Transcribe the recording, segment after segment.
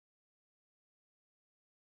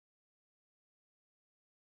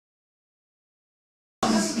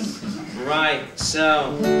Right,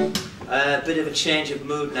 so a bit of a change of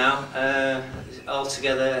mood now.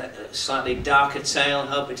 Altogether a slightly darker tale.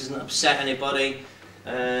 Hope it doesn't upset anybody.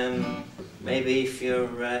 Maybe if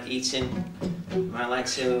you're eating, you might like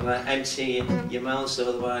to empty your mouths,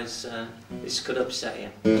 otherwise this could upset you.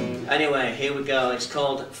 Anyway, here we go. It's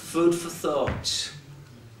called Food for Thought.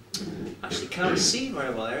 Actually can't see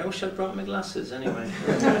very well here. I wish I'd brought my glasses anyway.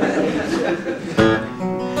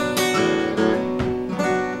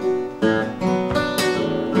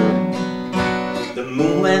 The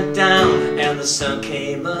moon went down and the sun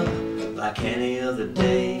came up like any other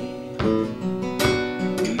day.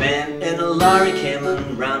 Men in a lorry came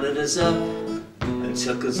and rounded us up and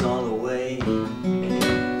took us all away.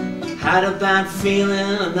 Had a bad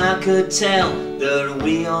feeling and I could tell that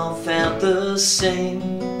we all felt the same.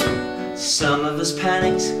 Some of us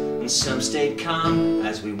panicked and some stayed calm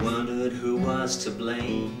as we wondered who was to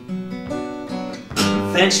blame.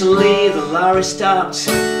 Eventually the lorry stopped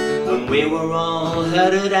and we were all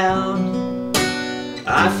headed out.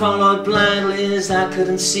 I followed blindly as I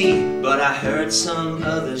couldn't see, but I heard some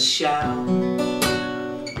others shout.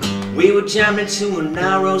 We were jammed into a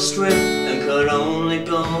narrow strip and could only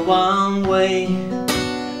go one way.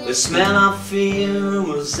 The smell of fear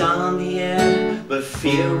was on the air, but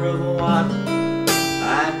fear of what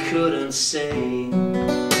I couldn't say.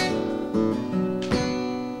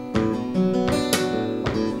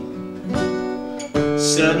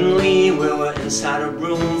 Suddenly we were inside a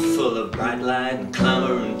room full of bright light and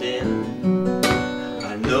clamor and din.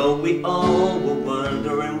 I know we all were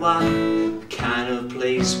wondering what kind of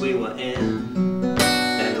place we were in.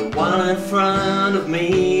 And the one in front of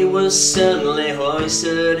me was suddenly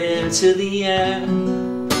hoisted into the air.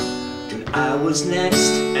 And I was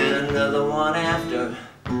next and another one after,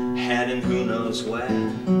 heading who knows where.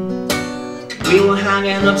 We were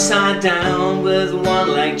hanging upside down with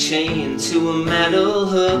one leg chained to a metal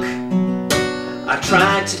hook. I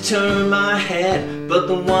tried to turn my head, but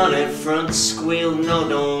the one in front squealed, "No,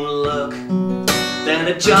 don't look." Then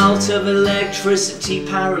a jolt of electricity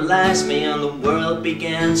paralyzed me and the world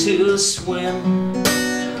began to swim.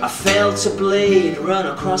 I felt a blade run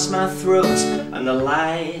across my throat and the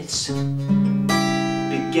lights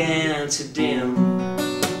began to dim.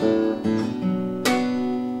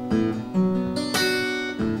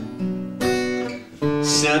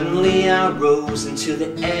 Suddenly I rose into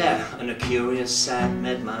the air and a curious sight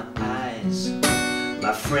met my eyes.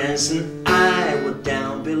 My friends and I were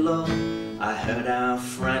down below. I heard our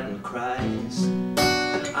frightened cries.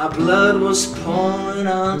 Our blood was pouring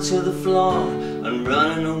onto the floor and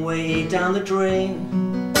running away down the drain.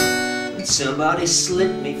 And somebody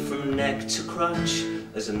slit me from neck to crotch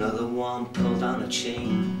as another one pulled on a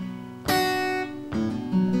chain.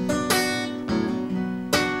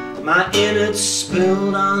 My innards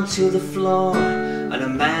spilled onto the floor and a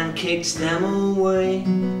man kicked them away.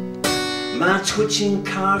 My twitching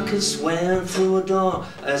carcass went through a door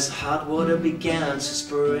as hot water began to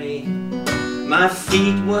spray. My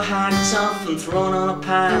feet were hacked off and thrown on a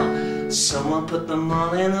pile. Someone put them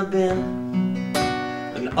all in a bin.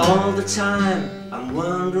 And all the time I'm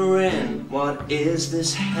wondering, what is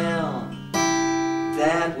this hell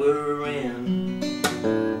that we're in?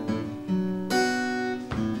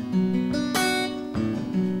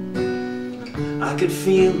 I could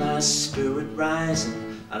feel my spirit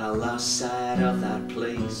rising and I lost sight of that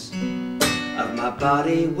place. Of my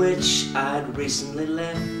body which I'd recently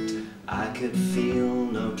left, I could feel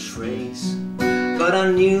no trace. But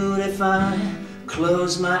I knew if I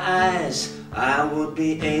closed my eyes, I would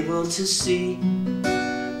be able to see.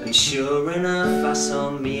 And sure enough, I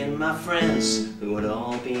saw me and my friends who had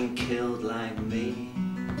all been killed like me.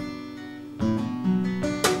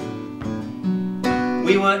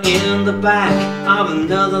 We were in the back of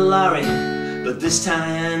another lorry, but this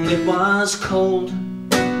time it was cold.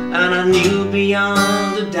 And I knew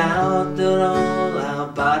beyond a doubt that all our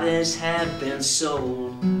bodies had been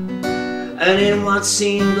sold. And in what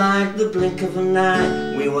seemed like the blink of an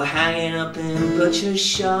eye, we were hanging up in butchers'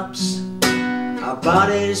 shops. Our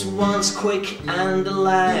bodies, once quick and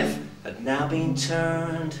alive, had now been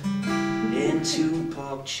turned into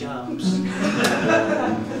pork chops.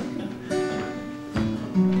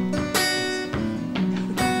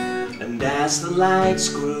 And as the lights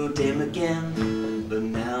grew dim again, but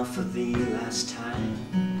now for the last time,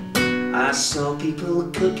 I saw people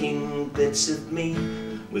cooking bits of meat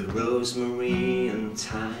with rosemary and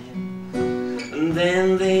thyme. And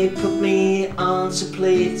then they put me onto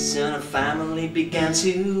plates and a family began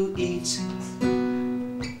to eat.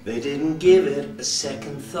 They didn't give it a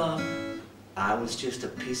second thought, I was just a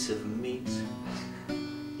piece of meat.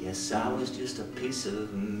 Yeah. Guess I was just a piece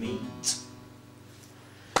of meat.